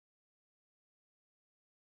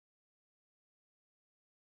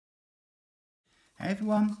Hey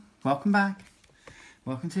everyone, welcome back.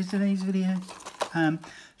 Welcome to today's video.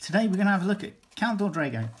 Today we're going to have a look at Kaldor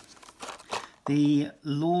Draigo, the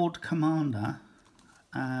Lord Commander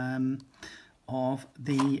of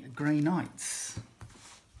the Grey Knights.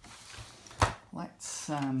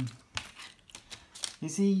 Let's.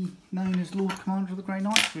 Is he known as Lord Commander of the Grey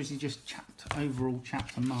Knights, or is he just overall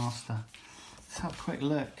chapter master? Let's have a quick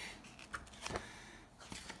look.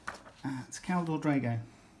 It's Kaldor Draigo.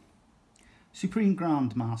 Supreme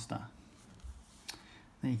Grandmaster.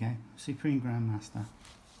 There you go, Supreme Grandmaster.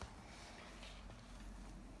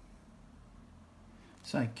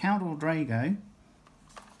 So Kaldor Draigo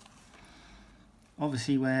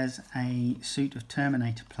obviously wears a suit of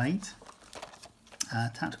Terminator plate,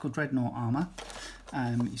 tactical dreadnought armour.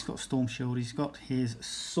 He's got storm shield. He's got his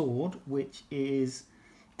sword, which is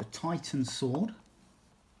the Titan sword.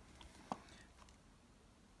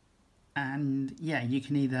 And yeah, you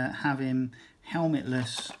can either have him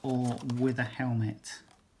helmetless or with a helmet.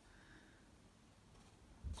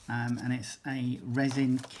 And it's a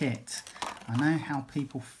resin kit. I know how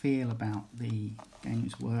people feel about the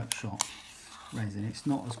Games Workshop resin. It's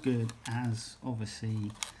not as good as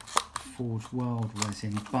obviously Forge World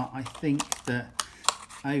resin, but I think that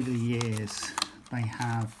over the years they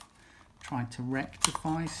have tried to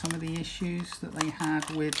rectify some of the issues that they had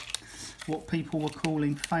with what people were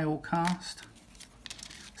calling fail cast.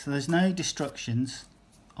 So there's no destructions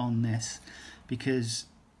on this because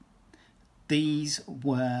these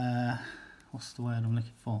were, what's the word I'm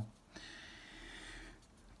looking for?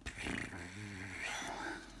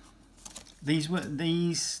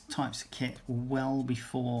 These types of kit were well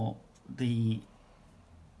before the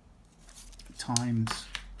times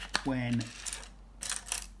when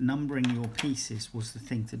numbering your pieces was the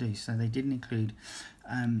thing to do, so they didn't include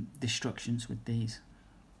destructions with these.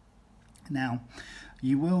 Now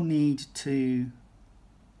you will need to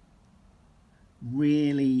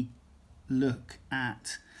really look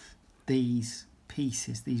at these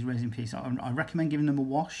pieces, these resin pieces. I recommend giving them a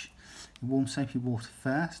wash in warm soapy water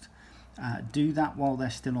first. Do that while they're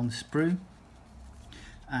still on the sprue.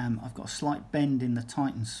 I've got a slight bend in the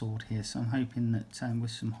Titan sword here, so I'm hoping that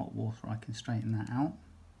with some hot water I can straighten that out.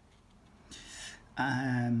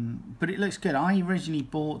 But it looks good. I originally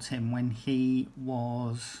bought him when he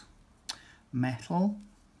was metal,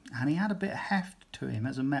 and he had a bit of heft to him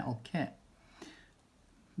as a metal kit.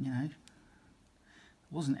 You know,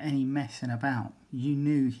 there wasn't any messing about. You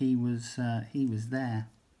knew he was there.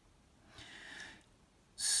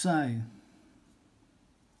 So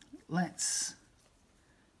let's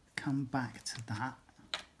come back to that.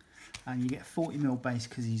 You get a 40mm base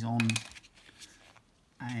because he's on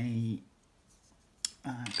a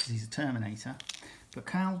because he's a Terminator. But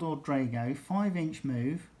Kaldor Draigo, 5-inch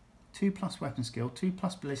move, 2+ weapon skill,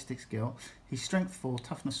 2+ ballistic skill. He's strength 4,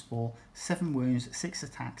 toughness 4, 7 wounds, 6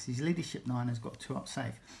 attacks. His leadership 9 has got 2-up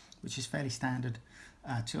save, which is fairly standard.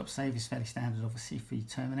 2-up save is fairly standard, obviously, for your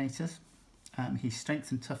Terminators. His strength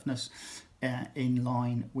and toughness in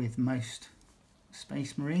line with most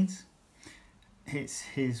Space Marines. It's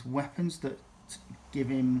his weapons that give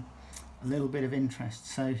him a little bit of interest.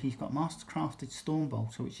 So he's got Mastercrafted Storm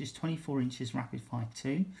Bolter, which is 24 inches, rapid fire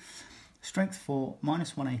 2, strength 4,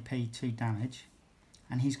 -1 AP, 2 damage,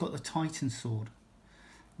 and he's got the Titan sword,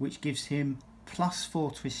 which gives him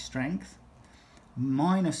 +4 to his strength,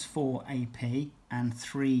 -4 AP, and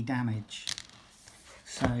 3 damage.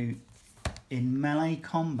 So in melee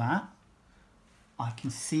combat, I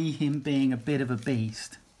can see him being a bit of a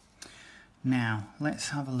beast. Now let's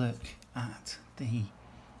have a look at the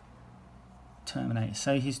Terminator.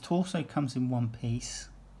 So his torso comes in one piece,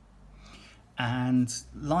 and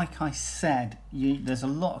like I said, there's a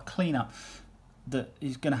lot of cleanup that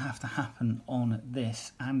is going to have to happen on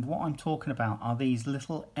this, and what I'm talking about are these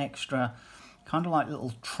little extra kind of like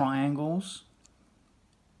little triangles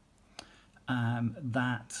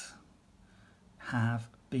that have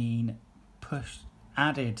been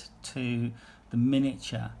added to the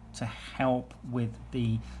miniature to help with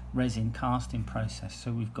the resin casting process.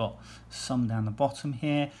 So we've got some down the bottom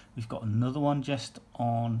here, we've got another one just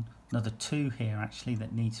on, another 2 here actually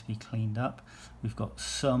that needs to be cleaned up. We've got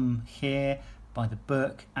some here by the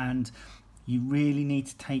book, and you really need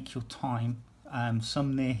to take your time.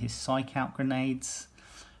 Some near his psych out grenades.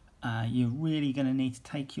 You're really going to need to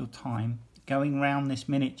take your time going around this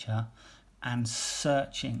miniature and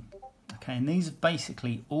searching. Okay, and these have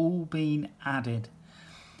basically all been added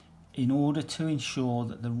in order to ensure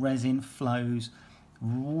that the resin flows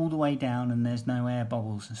all the way down and there's no air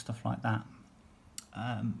bubbles and stuff like that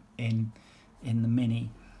in the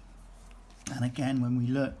Mini. And again, when we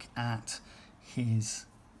look at his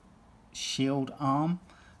shield arm,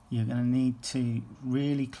 you're going to need to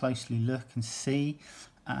really closely look and see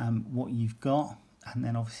what you've got. And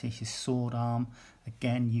then obviously his sword arm,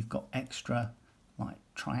 again, you've got extra like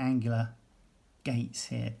triangular gates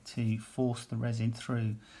here to force the resin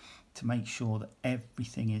through to make sure that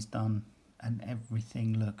everything is done and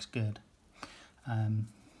everything looks good.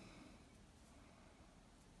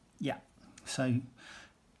 Yeah, so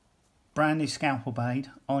brand new scalpel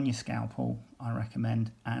blade on your scalpel, I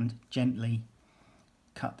recommend, and gently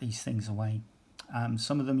cut these things away.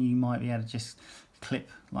 Some of them you might be able to just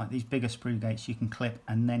clip, like these bigger sprue gates you can clip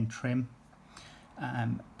and then trim,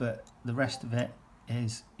 but the rest of it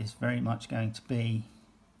is very much going to be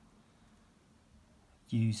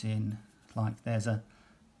using, like there's a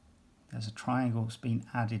triangle that's been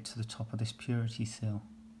added to the top of this purity seal,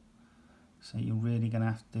 so you're really going to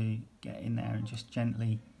have to get in there and just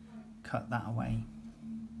gently cut that away.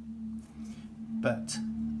 But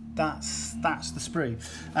that's the sprue.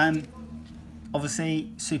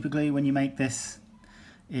 Obviously super glue when you make this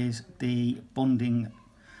is the bonding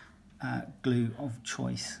glue of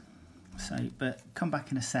choice. So, but come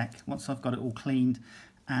back in a sec once I've got it all cleaned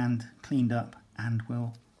up, and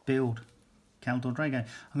we'll build Kaldor Draigo.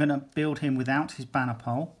 I'm going to build him without his banner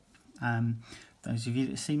pole. Those of you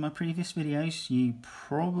that see my previous videos, you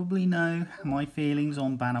probably know my feelings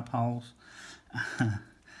on banner poles.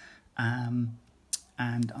 And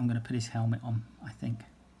I'm going to put his helmet on, I think.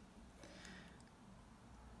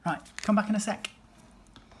 Right, come back in a sec.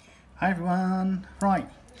 Hi everyone. Right,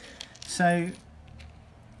 so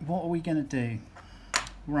what are we going to do?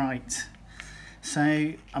 Right, so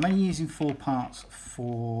I'm only using 4 parts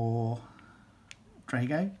for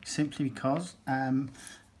Draigo, simply because,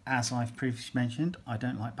 as I've previously mentioned, I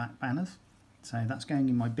don't like back banners. So that's going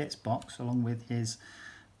in my bits box along with his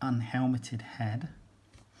unhelmeted head.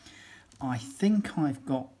 I think I've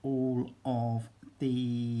got all of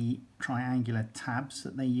the triangular tabs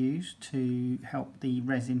that they use to help the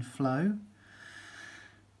resin flow.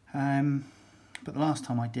 But the last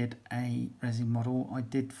time I did a resin model, I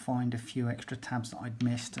did find a few extra tabs that I'd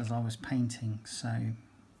missed as I was painting. So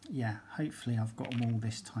yeah, hopefully I've got them all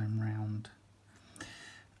this time round.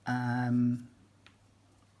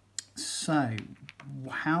 So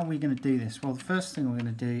how are we going to do this? Well, the first thing we're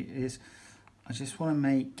going to do is I just want to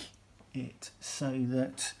make it so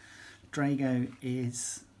that Draigo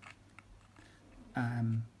is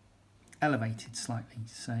elevated slightly.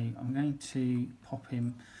 So I'm going to pop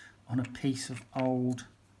him on a piece of old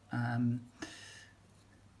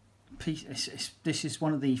this is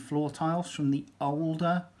one of the floor tiles from the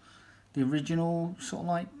original sort of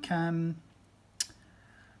like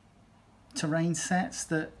terrain sets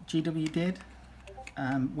that GW did,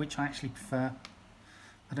 which I actually prefer.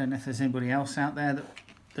 I don't know if there's anybody else out there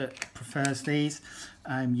that prefers these.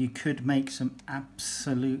 You could make some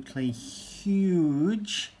absolutely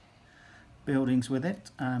huge buildings with it,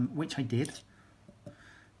 which I did.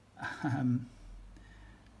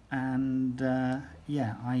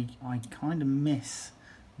 Yeah, I kind of miss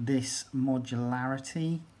this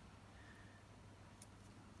modularity.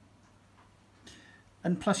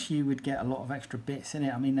 And plus you would get a lot of extra bits in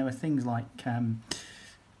it. I mean, there were things like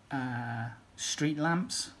street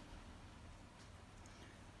lamps.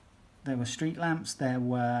 There were street lamps, there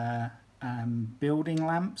were building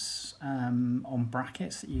lamps on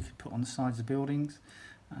brackets that you could put on the sides of buildings.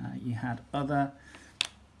 You had other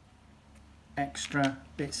extra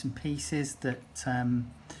bits and pieces that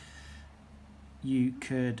you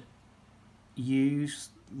could use,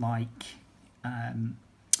 like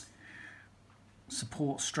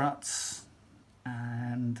support struts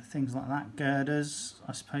and things like that. Girders,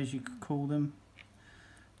 I suppose you could call them.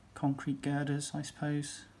 Concrete girders, I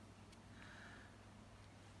suppose.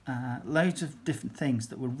 Loads of different things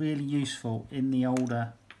that were really useful in the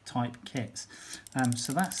older type kits.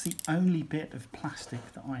 So that's the only bit of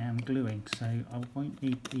plastic that I am gluing, so I won't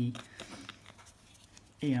need the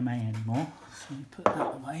EMA anymore, so let me put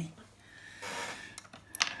that away.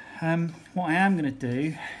 What I am going to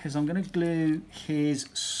do is I'm going to glue his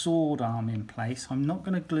sword arm in place. I'm not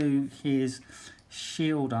going to glue his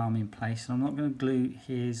shield arm in place, and I'm not going to glue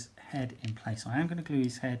his head in place. I am going to glue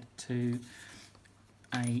his head to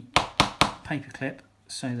a paper clip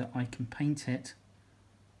so that I can paint it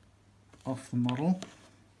off the model.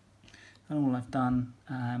 And all I've done,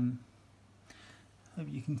 hope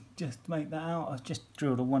you can just make that out, I've just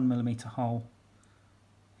drilled a 1mm hole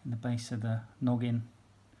in the base of the noggin.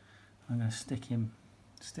 I'm going to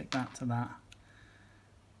stick that to that,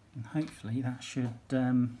 and hopefully that should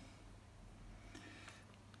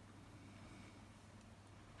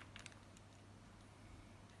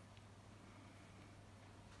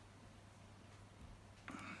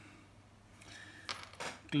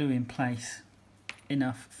glue in place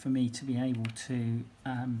enough for me to be able to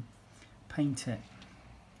paint it.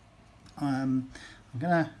 I'm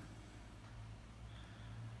going to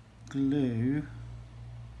glue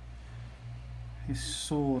his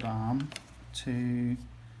sword arm to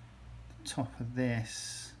the top of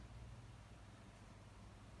this.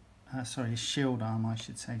 Sorry, his shield arm, I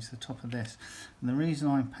should say, to the top of this. And the reason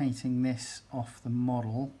I'm painting this off the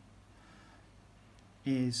model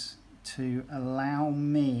is to allow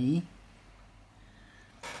me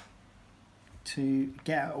to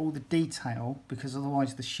get all the detail, because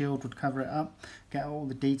otherwise the shield would cover it up, get all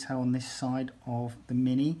the detail on this side of the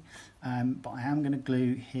Mini. But I am going to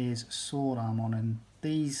glue his sword arm on, and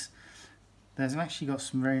there's actually got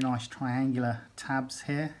some very nice triangular tabs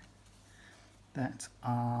here that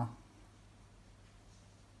are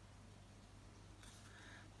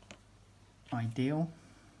ideal.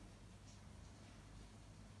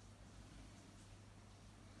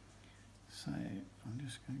 So I'm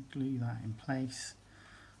just going to glue that in place.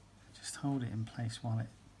 Just hold it in place while it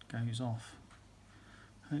goes off.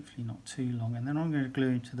 Hopefully not too long. And then I'm going to glue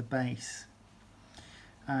into the base.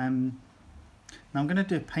 Now I'm going to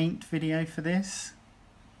do a paint video for this.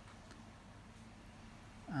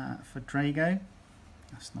 For Draigo.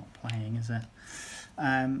 That's not playing, is it?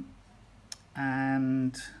 And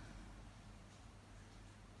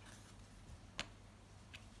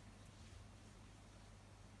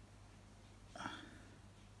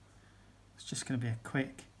it's just going to be a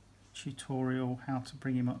quick tutorial how to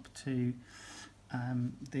bring him up to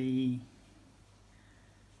the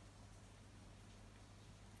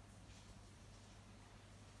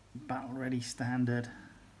battle ready standard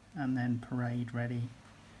and then parade ready.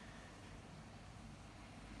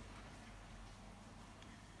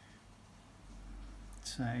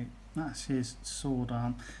 So that's his sword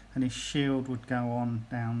arm, and his shield would go on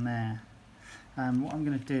down there. What I'm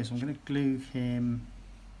going to do is I'm going to glue him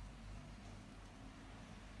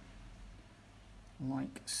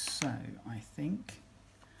like so, I think,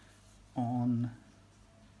 on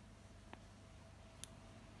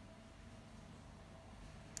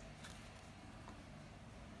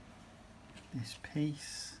this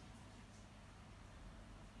piece.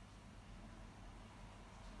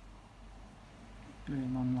 Glue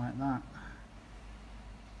him on like that.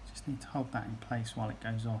 Just need to hold that in place while it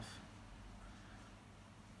goes off.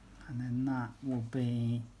 And then that will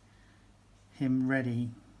be him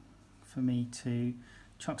ready for me to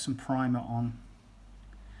chuck some primer on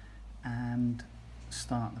and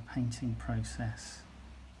start the painting process.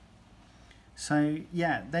 So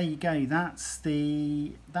yeah, there you go. That's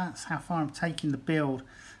how far I'm taking the build,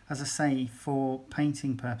 as I say, for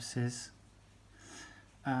painting purposes.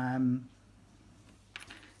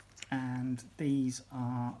 And these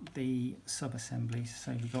are the sub-assemblies.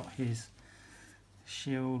 So we've got his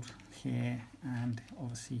shield here and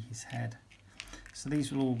obviously his head. So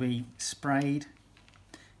these will all be sprayed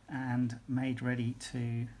and made ready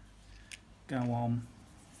to go on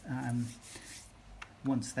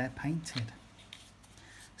once they're painted.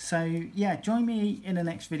 So yeah, join me in the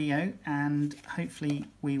next video and hopefully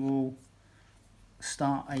we will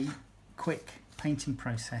start a quick painting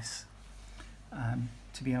process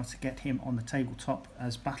to be able to get him on the tabletop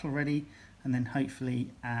as battle ready, and then hopefully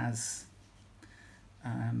as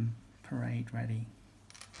parade ready.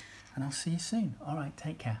 And I'll see you soon. All right,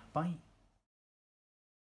 take care. Bye.